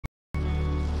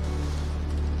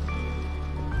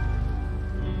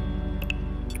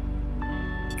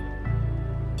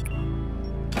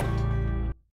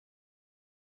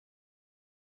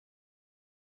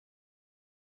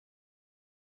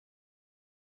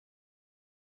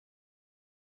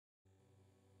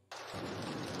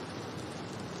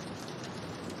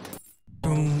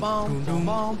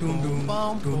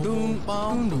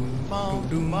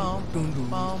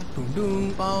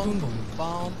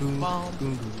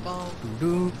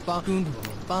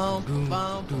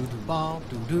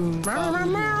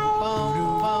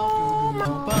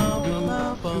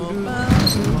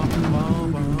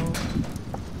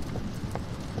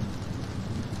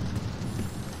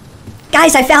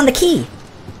Guys, I found the key.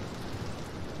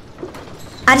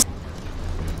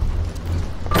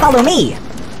 Follow me.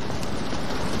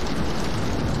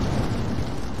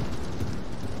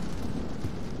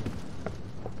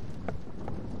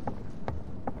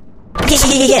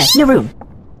 Yeah, new room.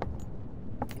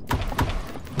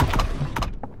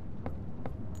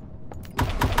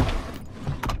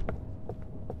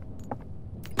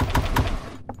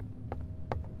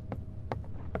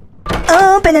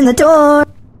 Opening the door.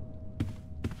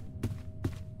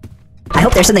 I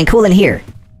hope there's something cool in here.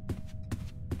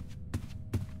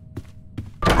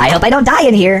 I hope I don't die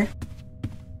in here.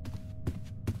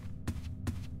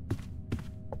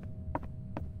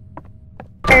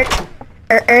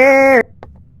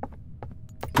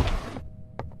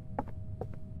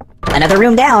 Another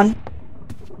room down.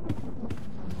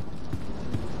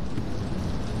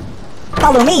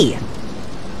 Follow me.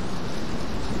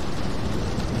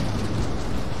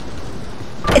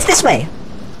 It's this way.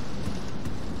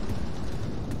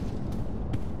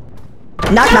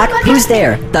 Knock knock, who's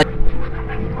there?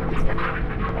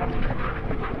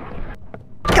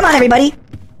 Come on, everybody.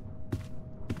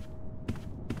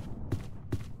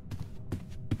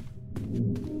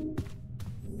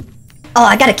 Oh,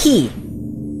 I got a key.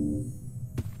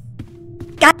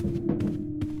 Got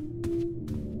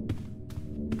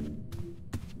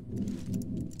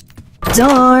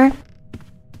door.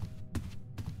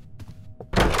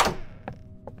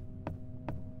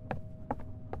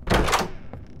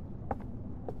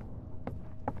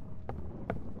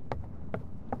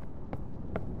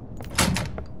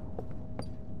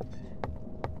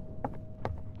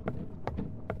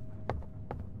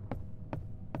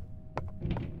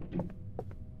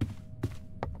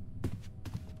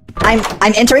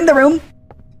 I'm entering the room.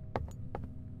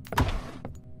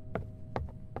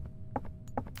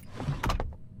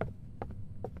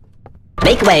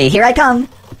 Make way, here I come.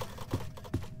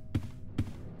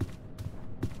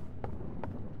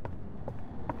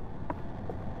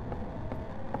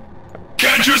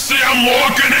 Can't you see I'm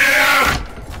walking here?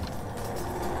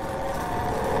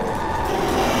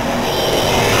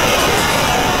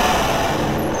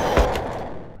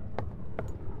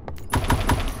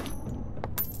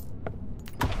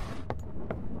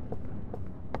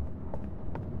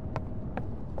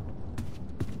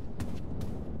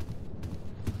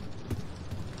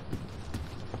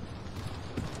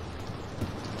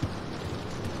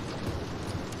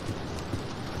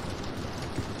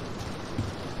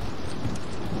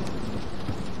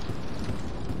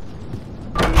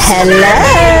 Hello?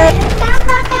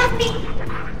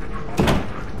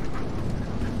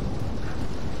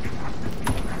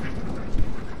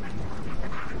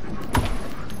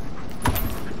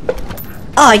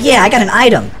 Oh yeah, I got an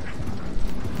item.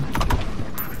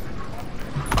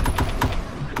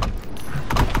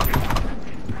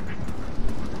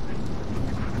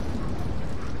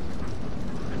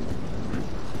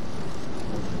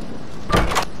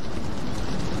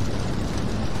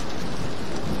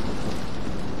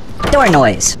 Door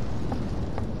noise.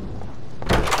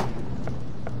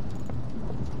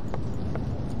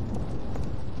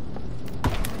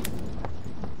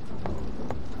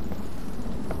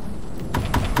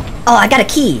 Oh, I got a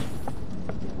key.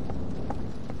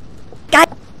 Got.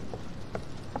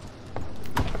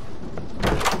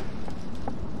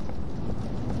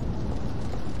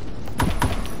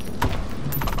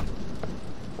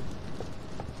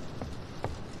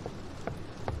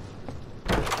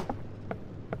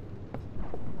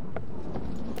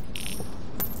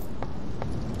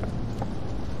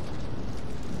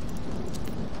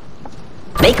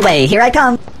 Make way, here I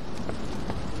come.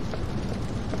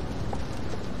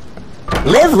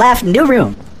 Live, laugh, new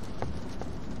room.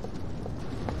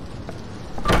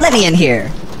 Let me in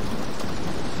here.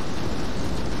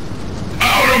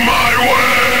 Out of my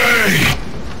way!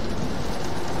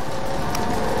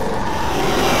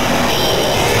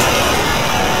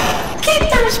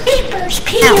 Get those beepers,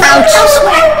 Peter! Ouch!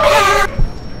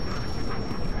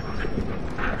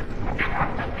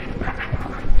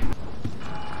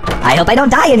 I hope I don't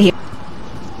die in here.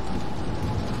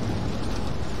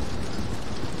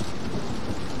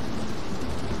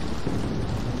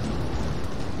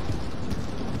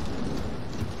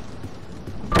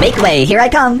 Make way, here I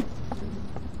come.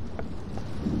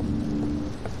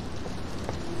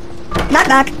 Knock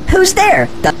knock, who's there?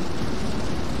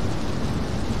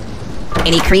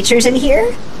 Any creatures in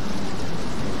here?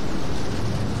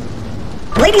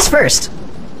 Ladies first.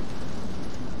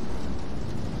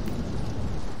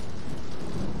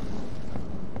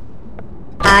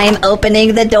 I'm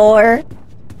opening the door.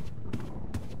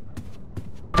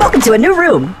 Welcome to a new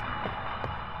room.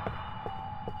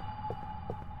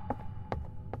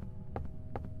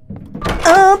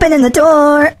 Opening the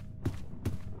door.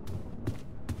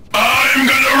 I'm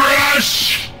gonna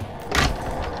rush!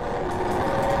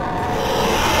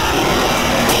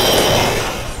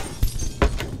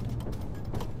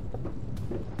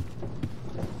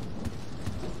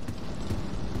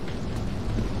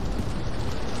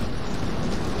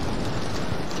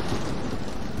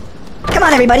 Come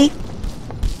on, everybody.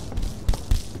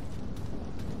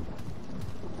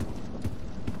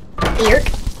 Yerk.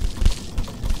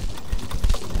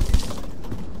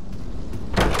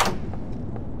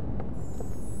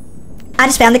 I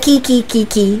just found the key.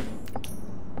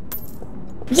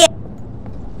 Yeah.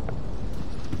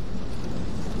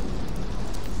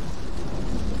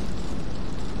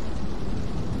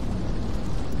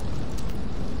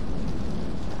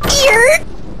 Yerk.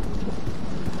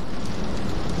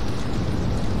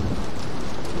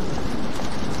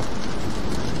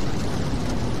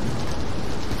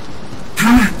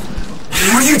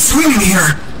 What are you doing here?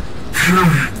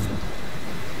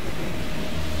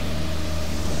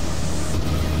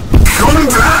 Come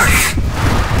back!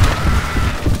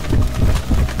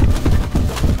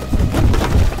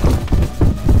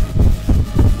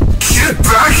 Get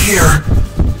back here!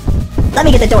 Let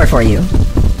me get the door for you.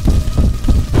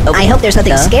 Oh, I hope there's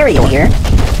nothing scary in here.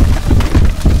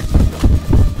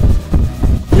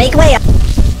 Make way up.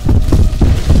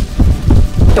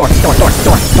 Door.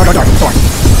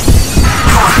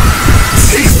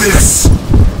 Take this!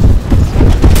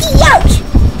 Youch!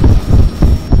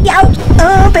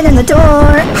 Opening the door.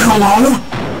 Hello?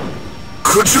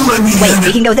 Could you let me Wait, in?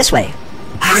 we can go this way.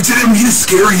 I didn't mean to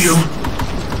scare you.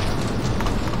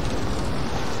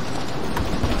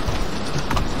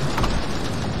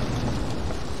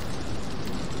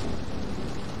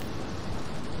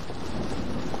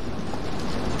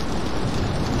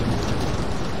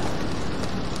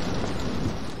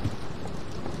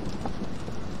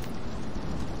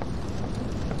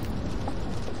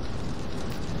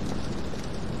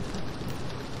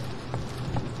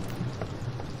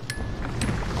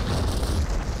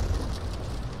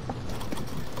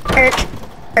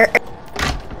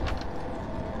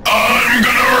 I'm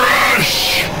gonna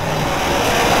rush!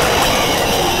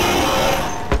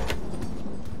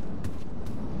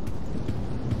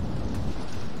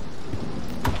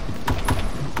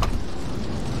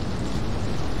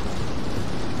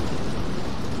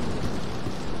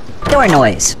 Door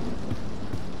noise.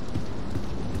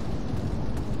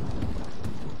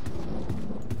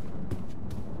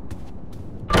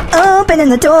 Opening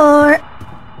the door.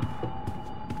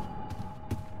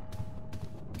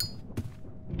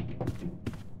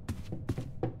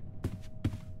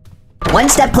 One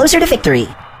step closer to victory.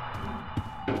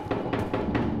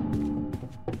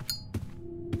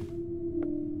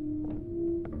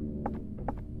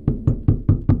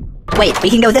 Wait, we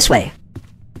can go this way.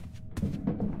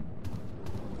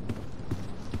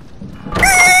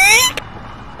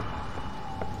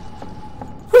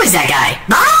 Who is that guy?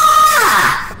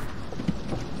 Ah!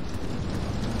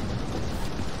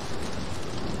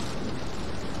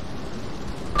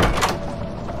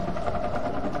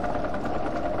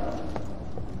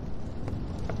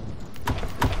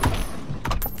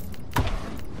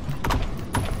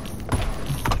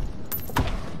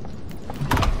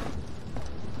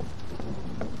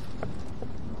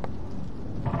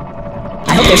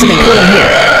 I hope there's something cool in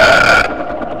here.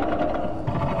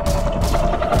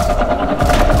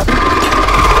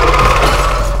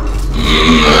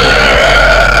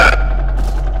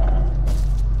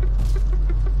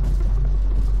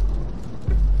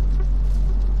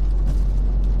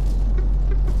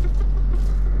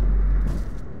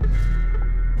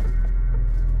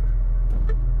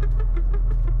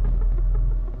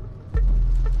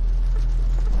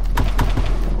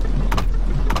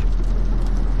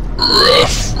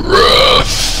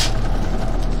 Rough.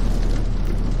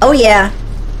 Oh yeah.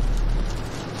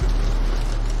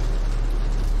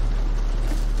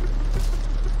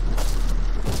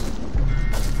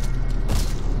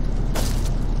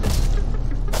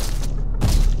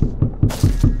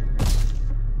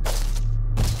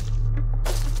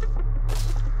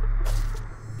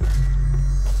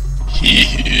 Hee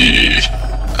hee.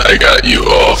 I got you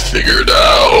all figured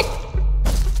out.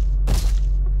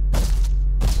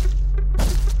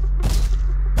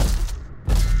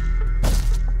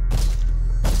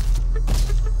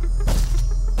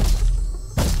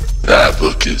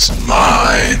 is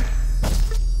mine.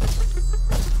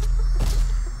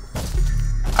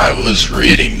 I was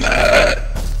reading that.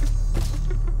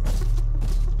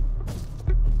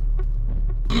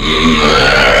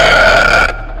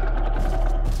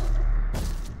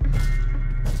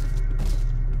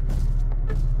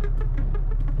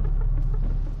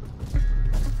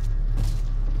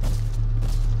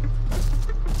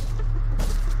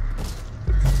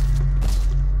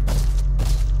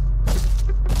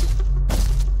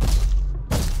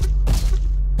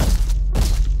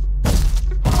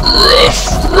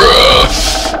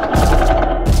 Rough.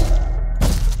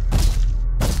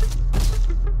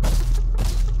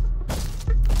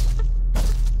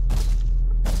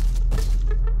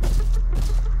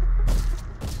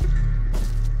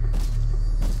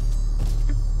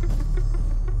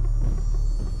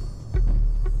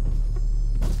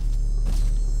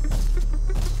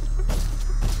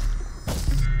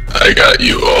 I got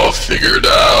you all figured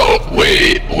out.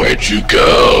 Wait, where'd you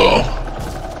go?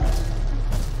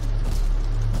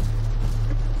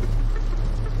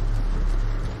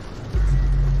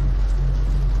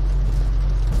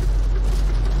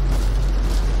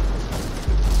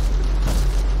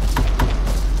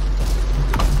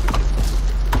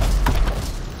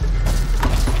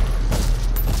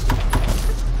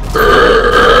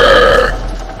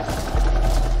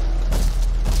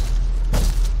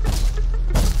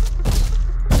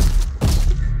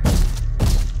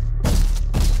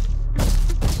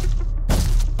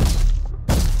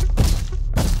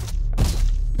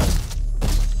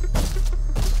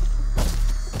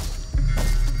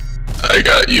 I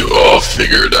got you all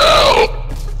figured out.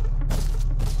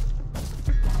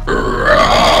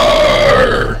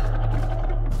 Rawr.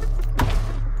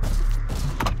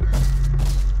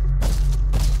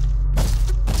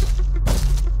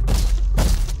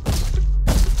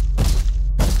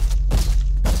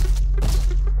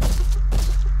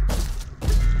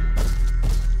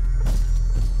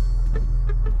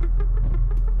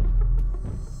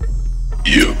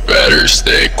 You better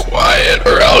stay quiet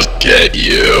or I'll get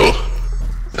you.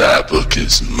 That book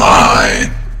is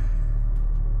mine.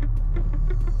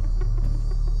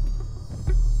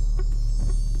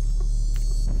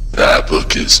 That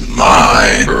book is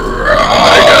mine.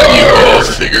 I got you all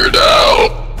figured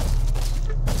out.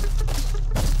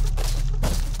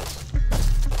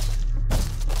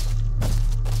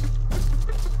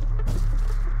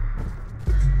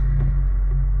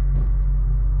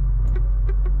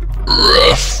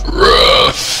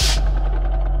 Rough.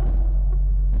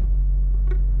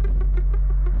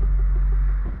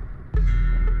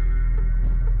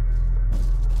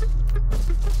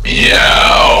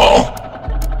 Meow.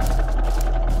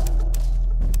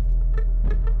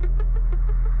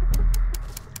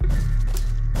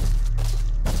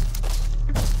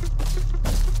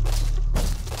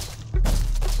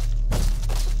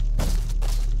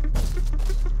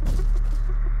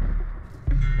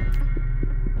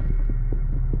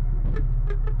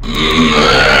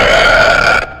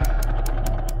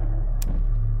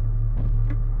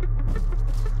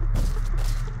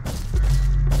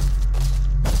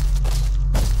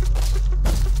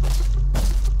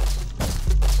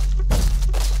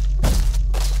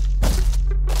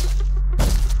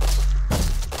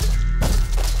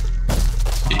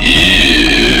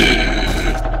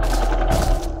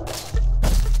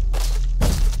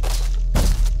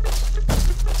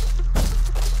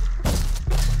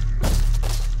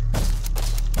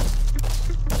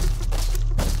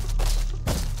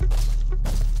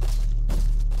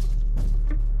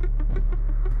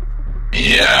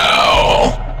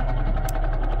 Meow.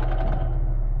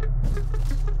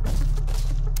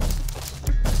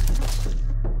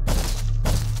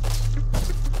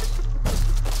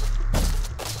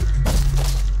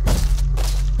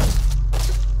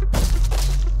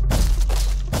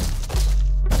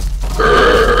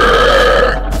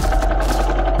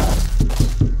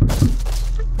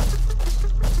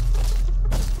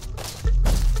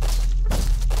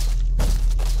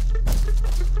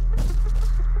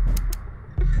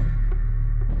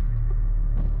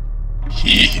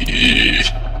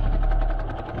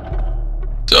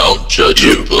 Don't judge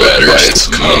a book by its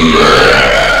cover.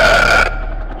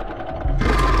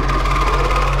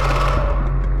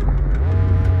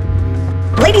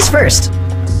 Ladies first.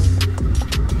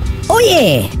 Oh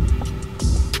yeah.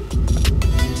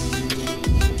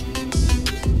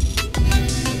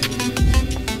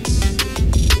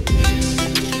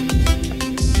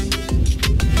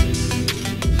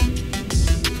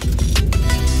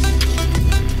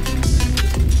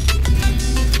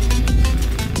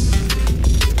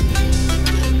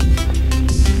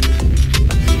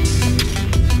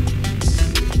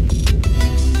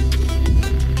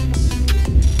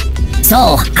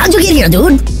 So, how'd you get here,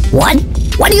 dude? What?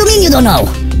 What do you mean you don't know?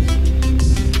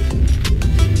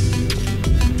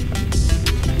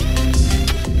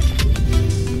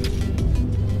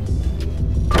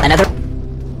 Another...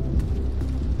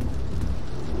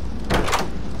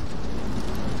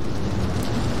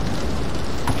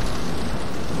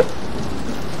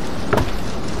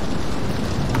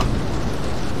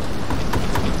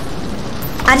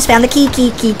 I just found the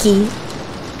key.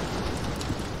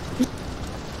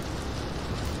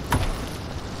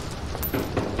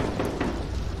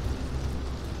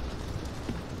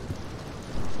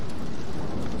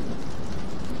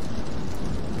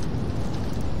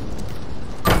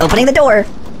 Opening the door.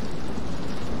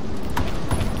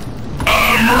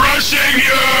 I'm rushing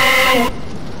you!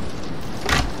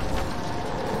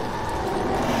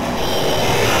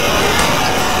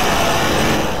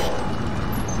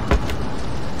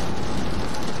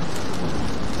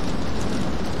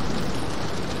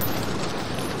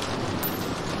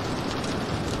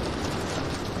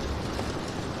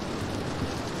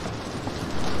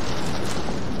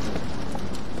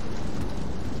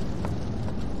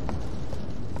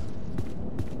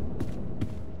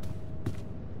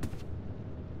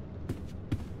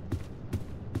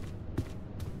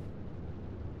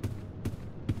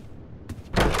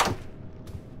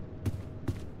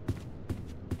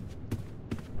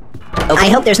 I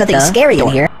hope there's nothing scary in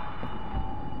here.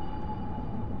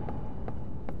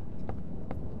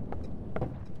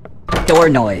 Door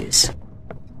noise.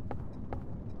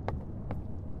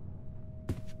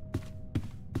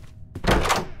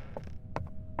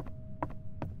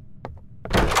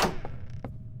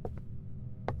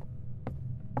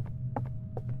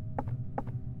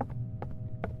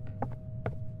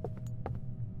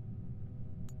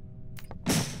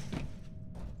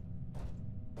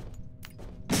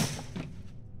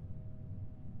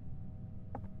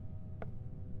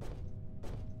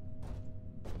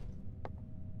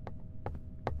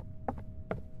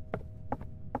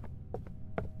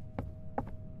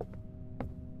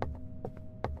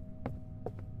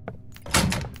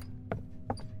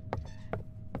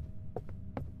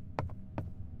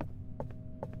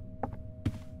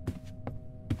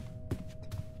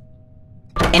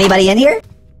 Anybody in here?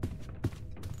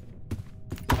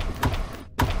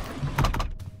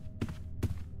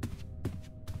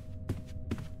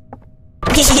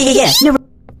 Yeah. No.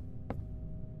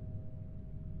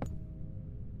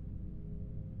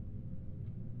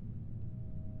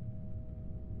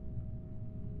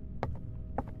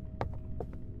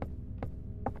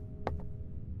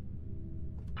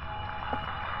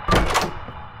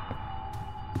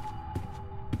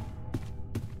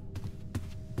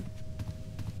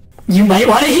 You might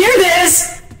want to hear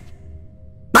this!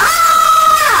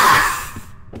 Ah!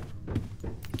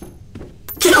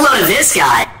 Get a load of this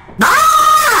guy!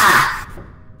 Ah!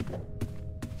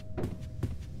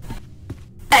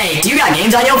 Hey, do you got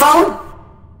games on your phone?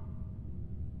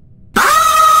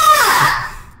 Ah!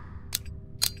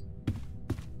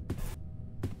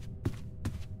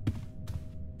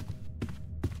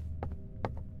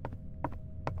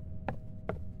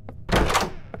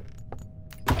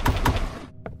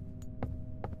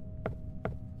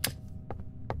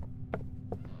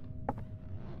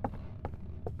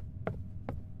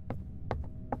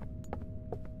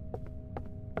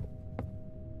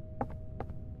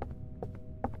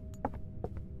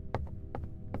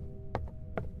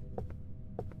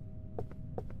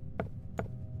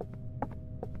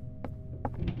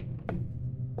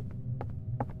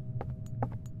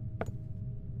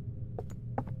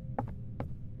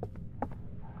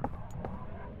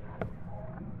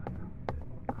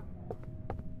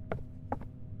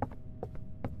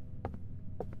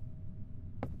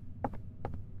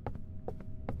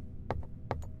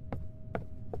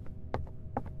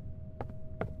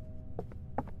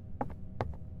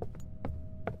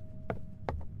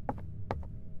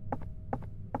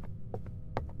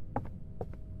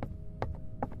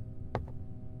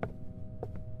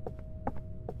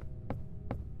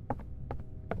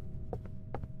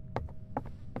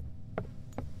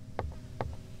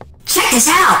 Check this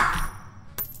out!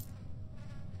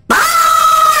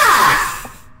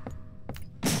 Ah!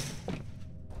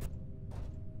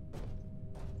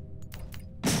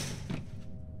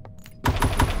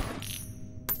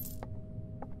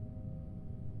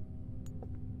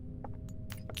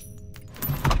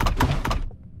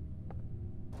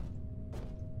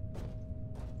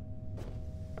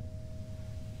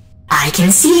 I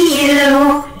can see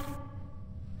you!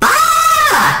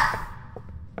 Ah!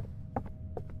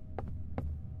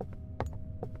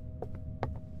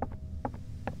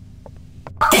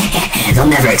 They'll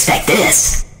never expect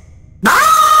this.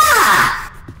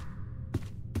 Ah!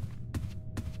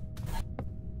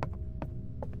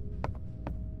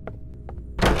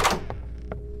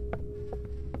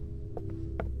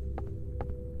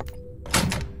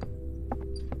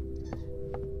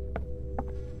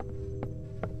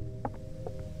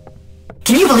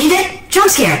 you believe it? Jump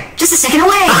scare, just a second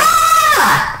away.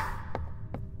 Ah!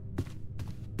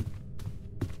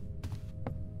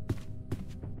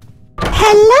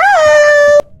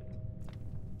 Hello?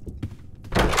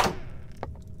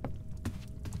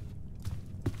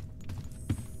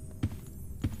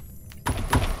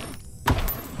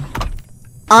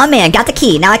 Aw man, got the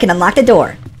key. Now I can unlock the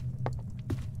door.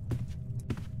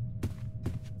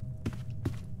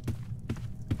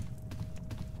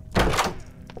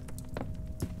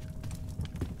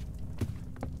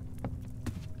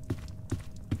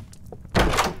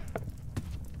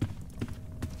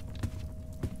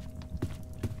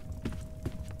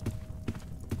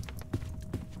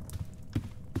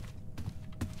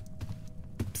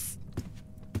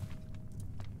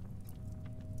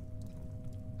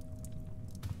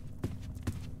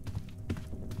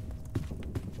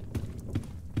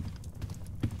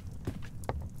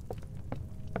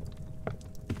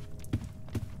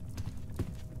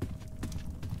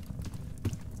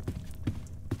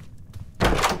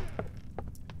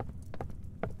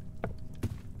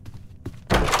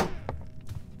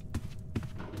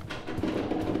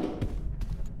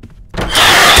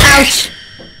 Ouch!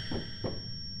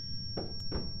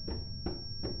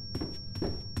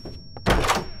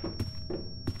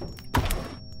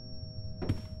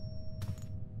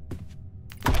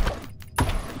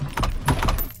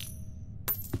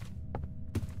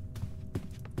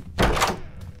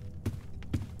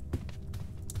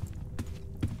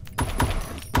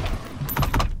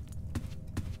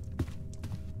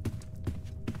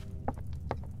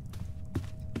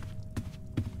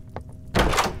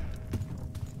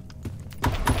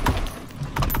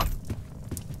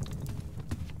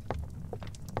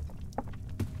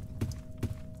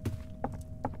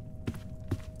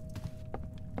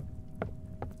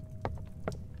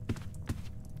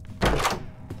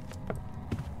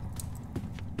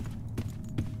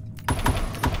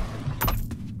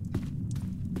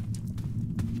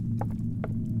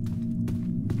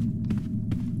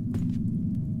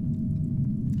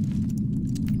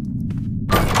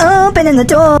 Opening the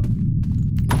door.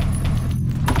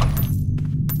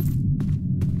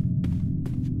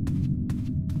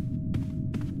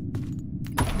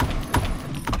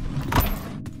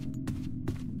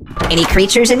 Any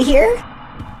creatures in here?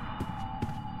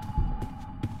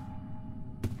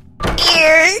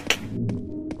 Eek!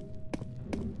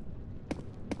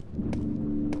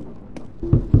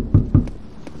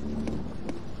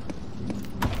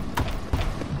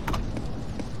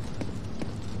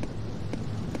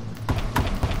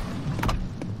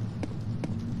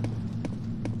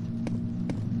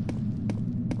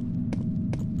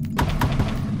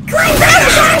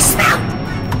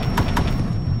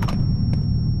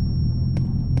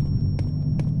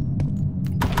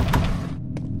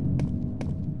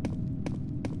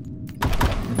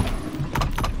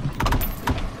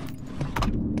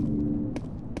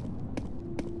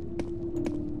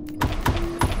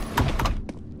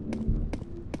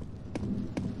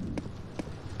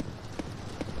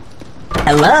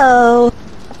 Hello?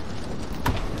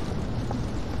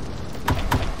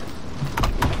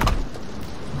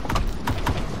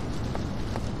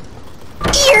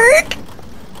 Eek!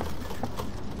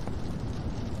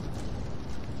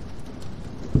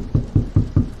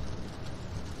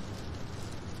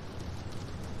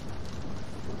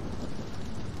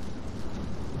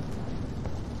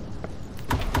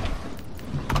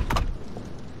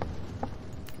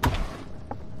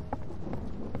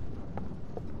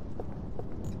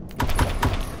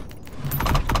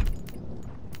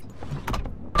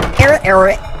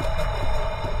 Error.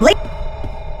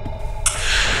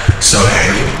 So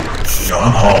hey,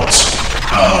 I'm Halls.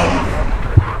 I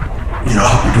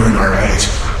hope you're doing alright.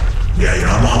 Yeah,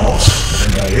 I'm Halls.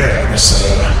 And yeah, I guess,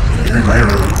 you're in my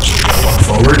room. So you gotta walk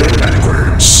forward and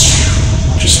backwards.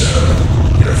 Just,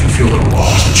 if you feel a little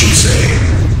lost, what you say,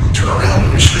 turn around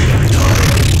on your screen every time.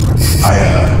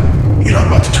 I'm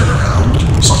about to turn around.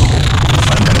 Some people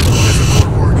find that a little difficult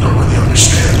or don't really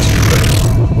understand, but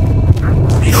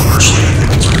personally, I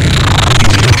think it's pretty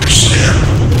easy to understand.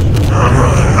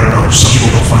 I don't know, some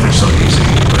people don't find it so easy,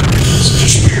 but it's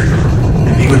just weird.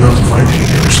 And even those who find it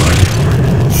easy, they're just like,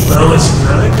 well, it's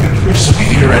not good for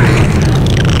speed already.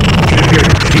 Get here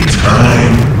any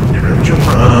time, you're ready to jump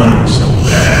on, so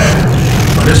bad.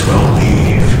 Might as well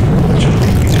leave. Which I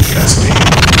think that's me.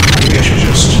 Maybe I should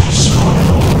just smell it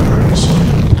all around. So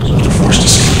they're forced to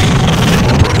see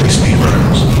all Broadway speed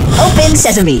runs. Open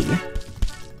sesame.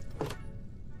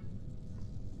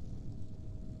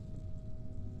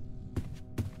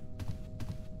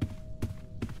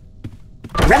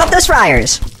 Rev up those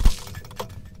fryers!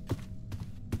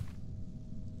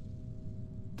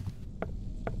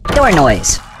 Door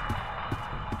noise.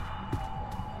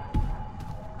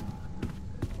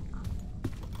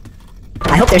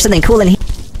 I hope there's something cool in here.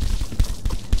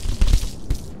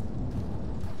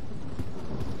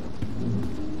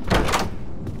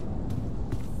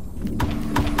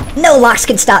 No locks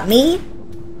can stop me.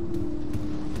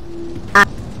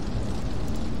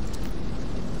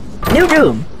 New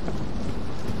room.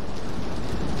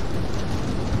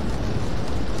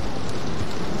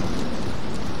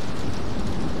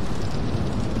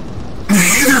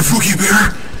 Hey there, Pookie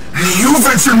Bear. You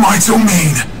ventured my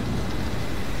domain.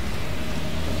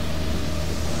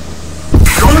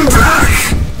 Come back.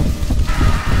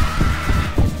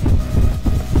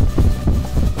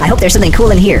 I hope there's something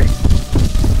cool in here.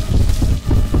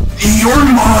 You're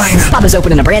mine. Papa's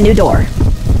opening a brand new door.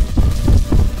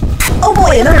 Oh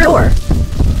boy, another door.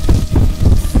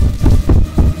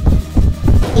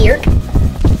 Eark.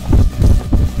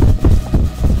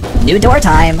 New door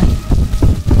time.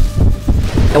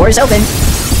 Door's open.